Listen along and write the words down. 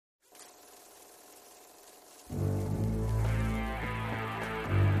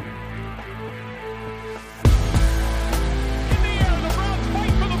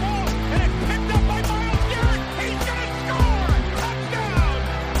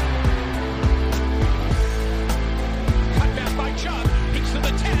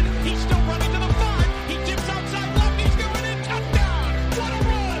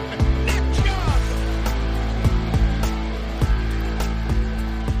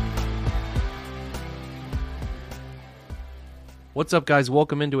What's up, guys?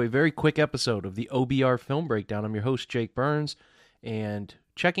 Welcome into a very quick episode of the OBR Film Breakdown. I'm your host, Jake Burns, and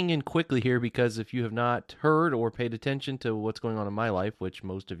checking in quickly here because if you have not heard or paid attention to what's going on in my life, which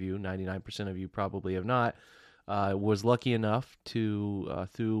most of you, 99% of you probably have not, was lucky enough to,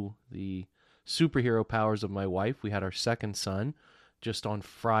 through the superhero powers of my wife, we had our second son just on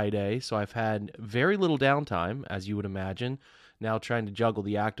Friday, so I've had very little downtime, as you would imagine, now trying to juggle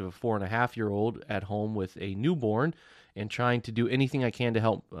the act of a 4.5-year-old at home with a newborn, and trying to do anything I can to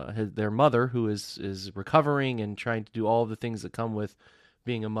help their mother, who is recovering, and trying to do all of the things that come with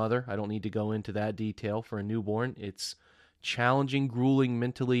being a mother. I don't need to go into that detail for a newborn. It's challenging, grueling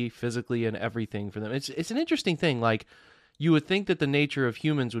mentally, physically, and everything for them. It's an interesting thing. Like, you would think that the nature of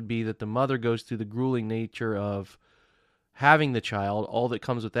humans would be that the mother goes through the grueling nature of having the child, all that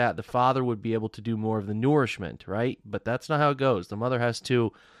comes with that. The father would be able to do more of the nourishment, right? But that's not how it goes. The mother has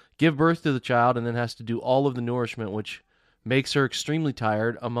to give birth to the child and then has to do all of the nourishment, which makes her extremely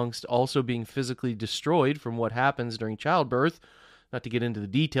tired, amongst also being physically destroyed from what happens during childbirth. Not to get into the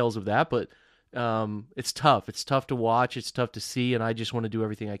details of that, but it's tough. It's tough to watch. It's tough to see, and I just want to do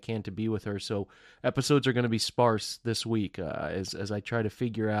everything I can to be with her. So episodes are going to be sparse this week as I try to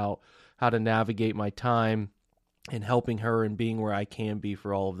figure out how to navigate my time and helping her and being where I can be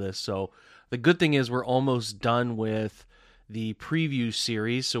for all of this. So the good thing is we're almost done with the preview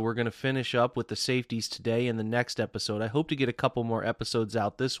series, so we're going to finish up with the safeties today in the next episode. I hope to get a couple more episodes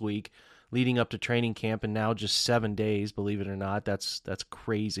out this week leading up to training camp, and now just 7 days, believe it or not. That's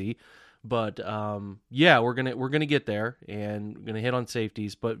crazy. But yeah, we're gonna get there, and we're gonna hit on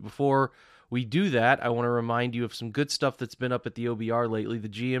safeties. But before we do that, I want to remind you of some good stuff that's been up at the OBR lately. The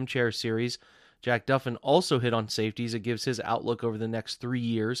GM Chair series. Jack Duffin also hit on safeties. It gives his outlook over the next 3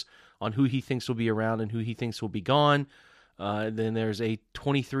 years on who he thinks will be around and who he thinks will be gone. Then there's a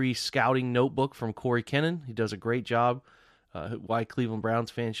 23 scouting notebook from Corey Kennan. He does a great job. Why Cleveland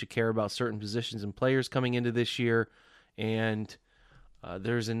Browns fans should care about certain positions and players coming into this year. And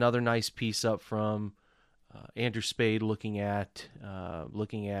there's another nice piece up from Andrew Spade looking at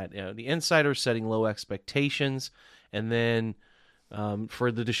the insiders setting low expectations, and then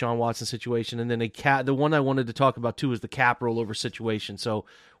for the Deshaun Watson situation, and then the one I wanted to talk about too is the cap rollover situation. So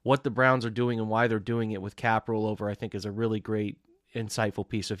what the Browns are doing and why they're doing it with cap rollover, I think, is a really great, insightful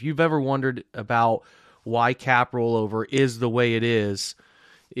piece. So if you've ever wondered about why cap rollover is the way it is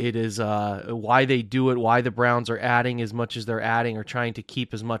why they do it, why the Browns are adding as much as they're adding or trying to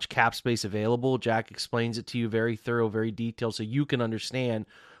keep as much cap space available. Jack explains it to you very thorough, very detailed, so you can understand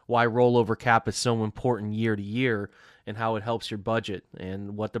why rollover cap is so important year to year and how it helps your budget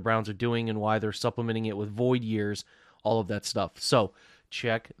and what the Browns are doing and why they're supplementing it with void years, all of that stuff. So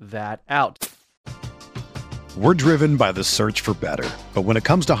check that out. We're driven by the search for better. But when it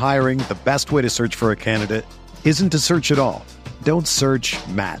comes to hiring, the best way to search for a candidate isn't to search at all. Don't search,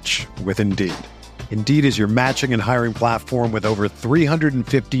 match with Indeed. Indeed is your matching and hiring platform with over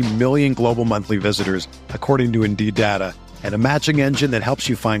 350 million global monthly visitors, according to Indeed data, and a matching engine that helps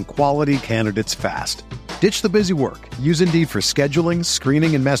you find quality candidates fast. Ditch the busy work. Use Indeed for scheduling,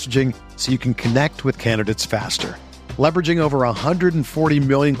 screening, and messaging so you can connect with candidates faster. Leveraging over 140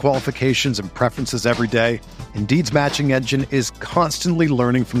 million qualifications and preferences every day, Indeed's matching engine is constantly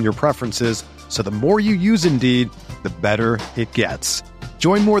learning from your preferences, so the more you use Indeed, the better it gets.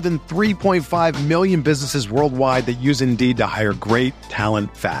 Join more than 3.5 million businesses worldwide that use Indeed to hire great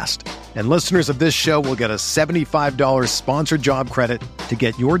talent fast. And listeners of this show will get a $75 sponsored job credit to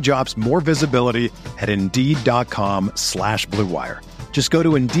get your jobs more visibility at Indeed.com/Blue Wire. Just go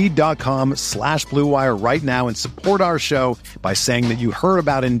to Indeed.com/Blue Wire right now and support our show by saying that you heard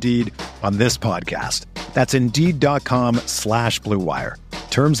about Indeed on this podcast. That's Indeed.com/Blue Wire.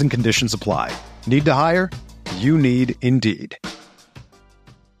 Terms and conditions apply. Need to hire? You need Indeed.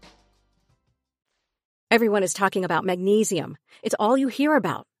 Everyone is talking about magnesium. It's all you hear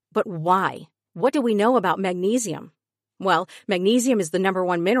about. But why? What do we know about magnesium? Well, magnesium is the number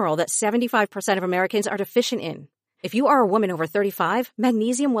one mineral that 75% of Americans are deficient in. If you are a woman over 35,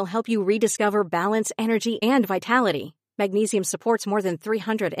 magnesium will help you rediscover balance, energy, and vitality. Magnesium supports more than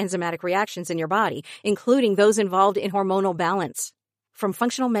 300 enzymatic reactions in your body, including those involved in hormonal balance. From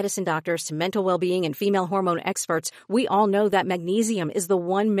functional medicine doctors to mental well-being and female hormone experts, we all know that magnesium is the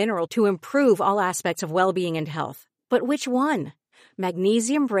one mineral to improve all aspects of well-being and health. But which one?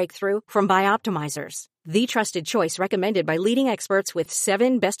 Magnesium Breakthrough from Bioptimizers, the trusted choice recommended by leading experts with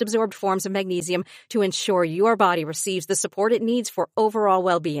 7 best-absorbed forms of magnesium to ensure your body receives the support it needs for overall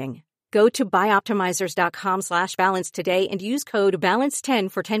well-being. Go to bioptimizers.com/balance today and use code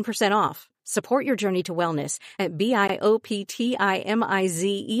BALANCE10 for 10% off. Support your journey to wellness at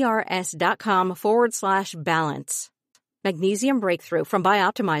bioptimizers.com/balance. Magnesium Breakthrough from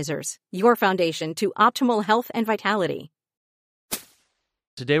Bioptimizers, your foundation to optimal health and vitality.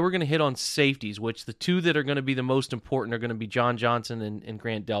 Today we're going to hit on safeties, which the two that are going to be the most important are going to be John Johnson and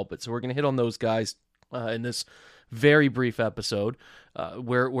Grant Delpit. So we're going to hit on those guys in this very brief episode,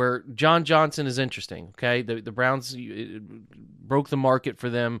 where John Johnson is interesting. Okay, the Browns broke the market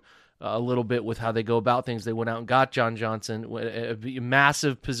for them a little bit with how they go about things. They went out and got John Johnson, a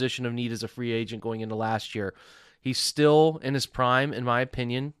massive position of need as a free agent going into last year. He's still in his prime, in my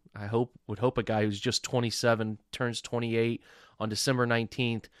opinion. Would hope a guy who's just 27, turns 28 on December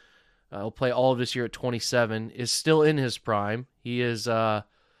 19th, he'll play all of this year at 27, is still in his prime. He is a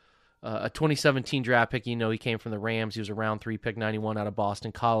 2017 draft pick. You know, he came from the Rams. He was a round 3 pick, 91 out of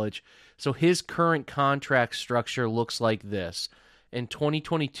Boston College. So his current contract structure looks like this. In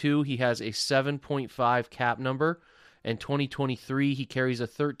 2022, he has a 7.5 cap number. In 2023, he carries a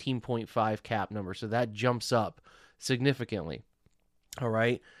 13.5 cap number. So that jumps up significantly. All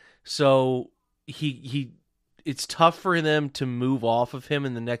right. So it's tough for them to move off of him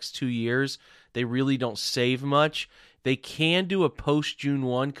in the next 2 years. They really don't save much. They can do a post-June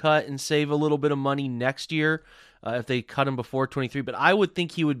 1 cut and save a little bit of money next year if they cut him before 23. But I would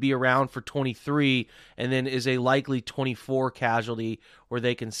think he would be around for 23 and then is a likely 24 casualty where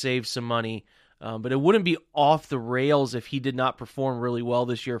they can save some money. But it wouldn't be off the rails if he did not perform really well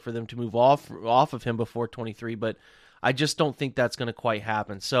this year for them to move off of him before 23. But I just don't think that's going to quite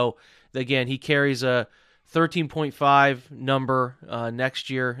happen. So, again, he carries a 13.5 number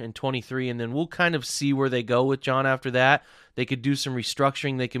next year in 23, and then we'll kind of see where they go with John after that. They could do some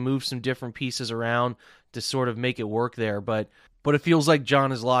restructuring. They can move some different pieces around to sort of make it work there. But it feels like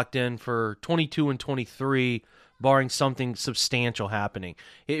John is locked in for 22 and 23, barring something substantial happening.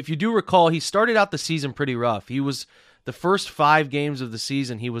 If you do recall, he started out the season pretty rough. He was the first 5 games of the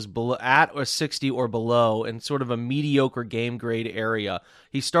season, he was at or 60 or below in sort of a mediocre game grade area.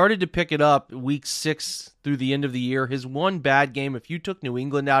 He started to pick it up week 6 through the end of the year. His one bad game, if you took New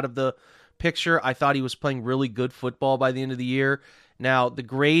England out of the picture, I thought he was playing really good football by the end of the year. Now, the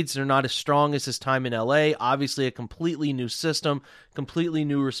grades are not as strong as his time in LA. Obviously, a completely new system, completely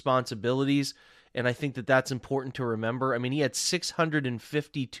new responsibilities. And I think that that's important to remember. I mean, he had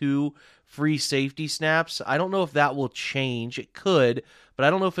 652 free safety snaps. I don't know if that will change. It could, but I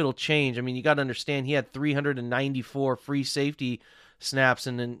don't know if it'll change. I mean, you got to understand he had 394 free safety snaps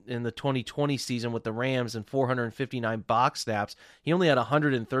in the 2020 season with the Rams and 459 box snaps. He only had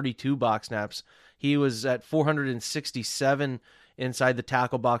 132 box snaps. He was at 467 inside the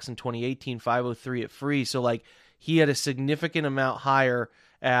tackle box in 2018, 503 at free. So, like, he had a significant amount higher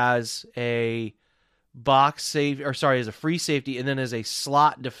as a as a free safety, and then as a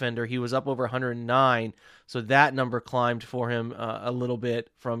slot defender, he was up over 109. So that number climbed for him a little bit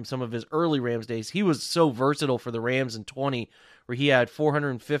from some of his early Rams days. He was so versatile for the Rams in 20, where he had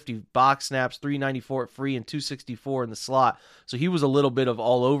 450 box snaps, 394 at free, and 264 in the slot. So he was a little bit of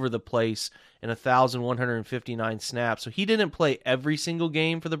all over the place in 1,159 snaps. So he didn't play every single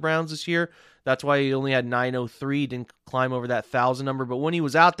game for the Browns this year. That's why he only had 903, didn't climb over that 1,000 number. But when he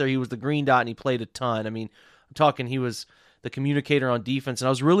was out there, he was the green dot and he played a ton. I mean, I'm talking he was the communicator on defense. And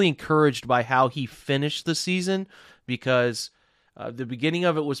I was really encouraged by how he finished the season because the beginning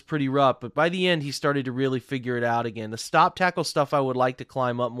of it was pretty rough. But by the end, he started to really figure it out again. The stop tackle stuff I would like to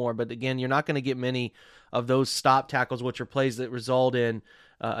climb up more. But again, you're not going to get many of those stop tackles, which are plays that result in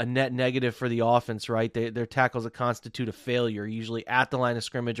a net negative for the offense, right? They're tackles that constitute a failure, usually at the line of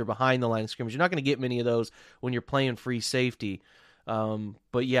scrimmage or behind the line of scrimmage. You're not going to get many of those when you're playing free safety.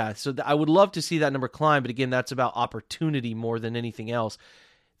 But yeah, so I would love to see that number climb, but again, that's about opportunity more than anything else.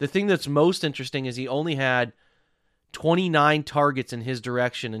 The thing that's most interesting is he only had 29 targets in his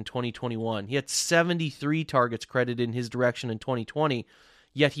direction in 2021. He had 73 targets credited in his direction in 2020,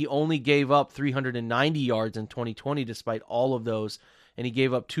 yet he only gave up 390 yards in 2020 despite all of those, and he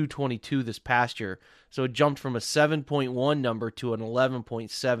gave up 222 this past year. So it jumped from a 7.1 number to an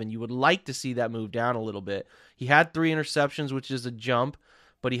 11.7. You would like to see that move down a little bit. He had 3 interceptions, which is a jump,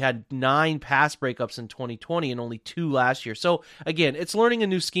 but he had 9 pass breakups in 2020 and only 2 last year. So again, it's learning a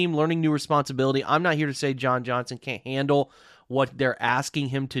new scheme, learning new responsibility. I'm not here to say John Johnson can't handle what they're asking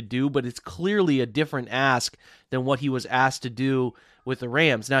him to do, but it's clearly a different ask than what he was asked to do with the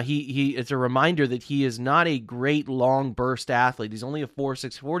Rams. Now, it's a reminder that he is not a great long burst athlete. He's only a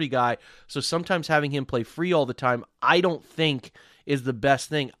 4.6 40 guy, so sometimes having him play free all the time, I don't think is the best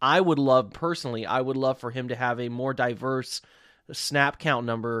thing. I would love for him to have a more diverse snap count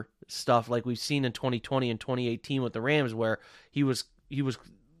number stuff like we've seen in 2020 and 2018 with the Rams, where he was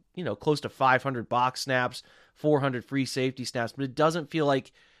close to 500 box snaps, 400 free safety snaps, but it doesn't feel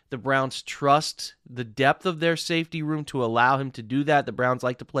like the Browns trust the depth of their safety room to allow him to do that. The Browns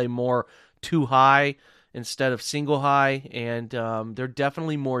like to play more two high instead of single high, and they're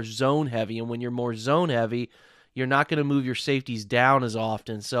definitely more zone heavy. And when you're more zone heavy, you're not going to move your safeties down as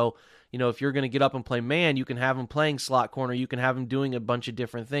often. So, if you're going to get up and play man, you can have them playing slot corner. You can have them doing a bunch of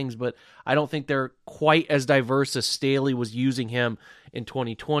different things, but I don't think they're quite as diverse as Staley was using him in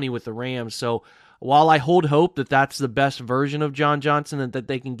 2020 with the Rams. So while I hold hope that that's the best version of John Johnson and that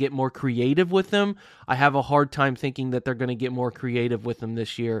they can get more creative with him, I have a hard time thinking that they're going to get more creative with him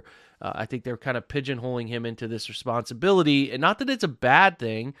this year. I think they're kind of pigeonholing him into this responsibility, and not that it's a bad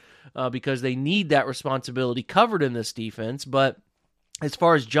thing, because they need that responsibility covered in this defense, but as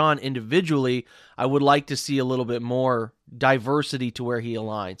far as John individually, I would like to see a little bit more diversity to where he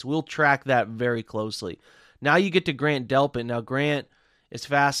aligns. We'll track that very closely. Now you get to Grant Delpit. Now Grant is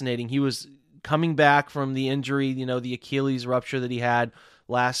fascinating. He was coming back from the injury, the Achilles rupture that he had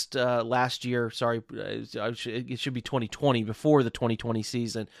last year. Sorry, it should be 2020, before the 2020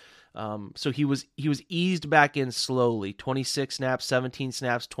 season. So he was eased back in slowly. 26 snaps, 17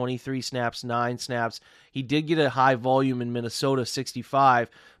 snaps, 23 snaps, 9 snaps. He did get a high volume in Minnesota, 65.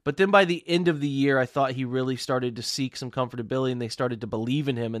 But then by the end of the year, I thought he really started to seek some comfortability, and they started to believe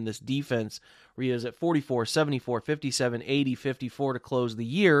in him in this defense, where he was at 44, 74, 57, 80, 54 to close the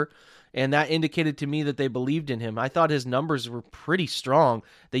year. And that indicated to me that they believed in him. I thought his numbers were pretty strong.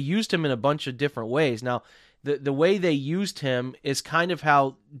 They used him in a bunch of different ways. Now, the way they used him is kind of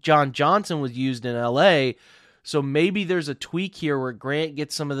how John Johnson was used in L.A., so maybe there's a tweak here where Grant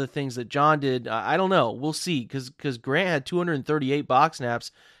gets some of the things that John did. I don't know. We'll see, because Grant had 238 box snaps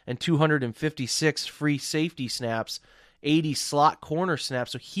and 256 free safety snaps, 80 slot corner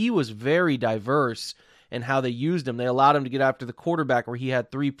snaps, so he was very diverse and how they used him. They allowed him to get after the quarterback, where he had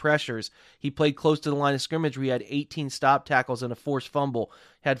 3 pressures. He played close to the line of scrimmage, where he had 18 stop tackles and a forced fumble,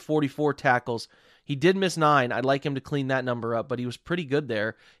 had 44 tackles. He did miss 9. I'd like him to clean that number up, but he was pretty good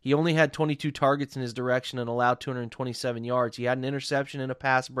there. He only had 22 targets in his direction and allowed 227 yards. He had an interception and a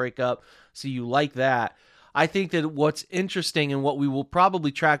pass breakup, so you like that. I think that what's interesting and what we will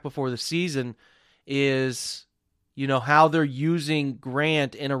probably track before the season is, how they're using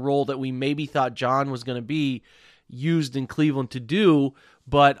Grant in a role that we maybe thought John was going to be used in Cleveland to do,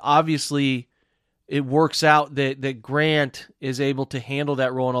 but obviously it works out that Grant is able to handle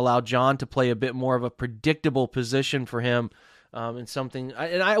that role and allow John to play a bit more of a predictable position for him, and something.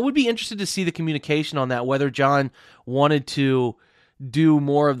 And I would be interested to see the communication on that, whether John wanted to do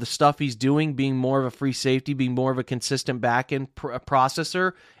more of the stuff he's doing, being more of a free safety, being more of a consistent back-end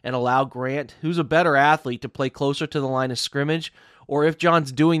processor, and allow Grant, who's a better athlete, to play closer to the line of scrimmage, or if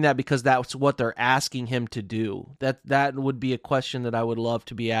John's doing that because that's what they're asking him to do. That would be a question that I would love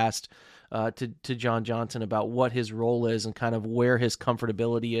to be asked to John Johnson about what his role is and kind of where his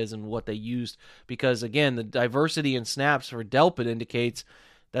comfortability is and what they used. Because, again, the diversity in snaps for Delpit indicates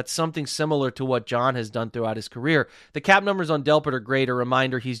that's something similar to what John has done throughout his career. The cap numbers on Delpit are great. A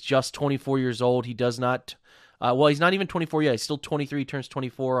reminder, he's just 24 years old. He does not, he's not even 24 yet. He's still 23. He turns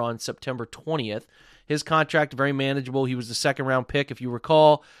 24 on September 20th. His contract, very manageable. He was the second-round pick. If you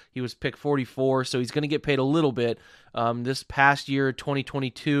recall, he was pick 44, so he's going to get paid a little bit. This past year,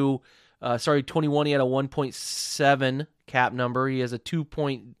 2021, he had a 1.7 cap number. He has a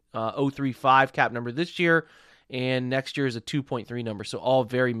 2.035 cap number this year, and next year is a 2.3 number, so all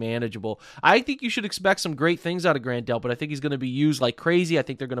very manageable. I think you should expect some great things out of Grant Delpit. I think he's going to be used like crazy. I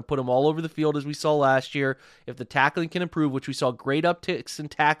think they're going to put him all over the field, as we saw last year. If the tackling can improve, which we saw great upticks in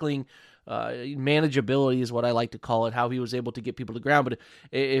tackling, manageability is what I like to call it, how he was able to get people to the ground. But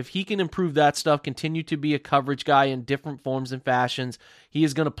if he can improve that stuff, continue to be a coverage guy in different forms and fashions, he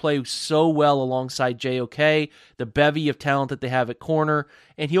is going to play so well alongside JOK, the bevy of talent that they have at corner,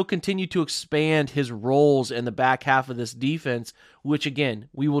 and he'll continue to expand his roles in the back half of this defense, which, again,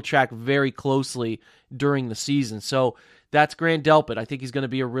 we will track very closely during the season. So that's Grant Delpit. I think he's going to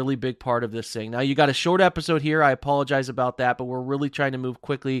be a really big part of this thing. Now, you got a short episode here. I apologize about that, but we're really trying to move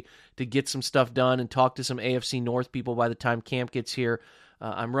quickly to get some stuff done and talk to some AFC North people by the time camp gets here.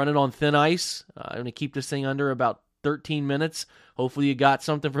 I'm running on thin ice. I'm going to keep this thing under about 13 minutes. Hopefully you got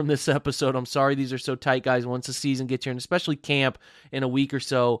something from this episode. I'm sorry these are so tight, guys. Once the season gets here, and especially camp in a week or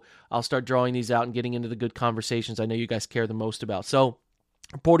so, I'll start drawing these out and getting into the good conversations I know you guys care the most about. So,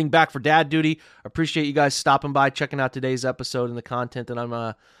 reporting back for dad duty. Appreciate you guys stopping by, checking out today's episode and the content that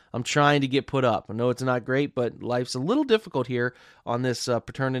I'm trying to get put up. I know it's not great, but life's a little difficult here on this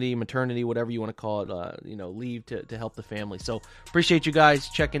paternity, maternity, whatever you want to call it, leave to help the family. So appreciate you guys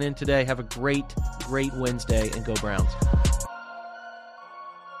checking in today. Have a great Wednesday, and go Browns.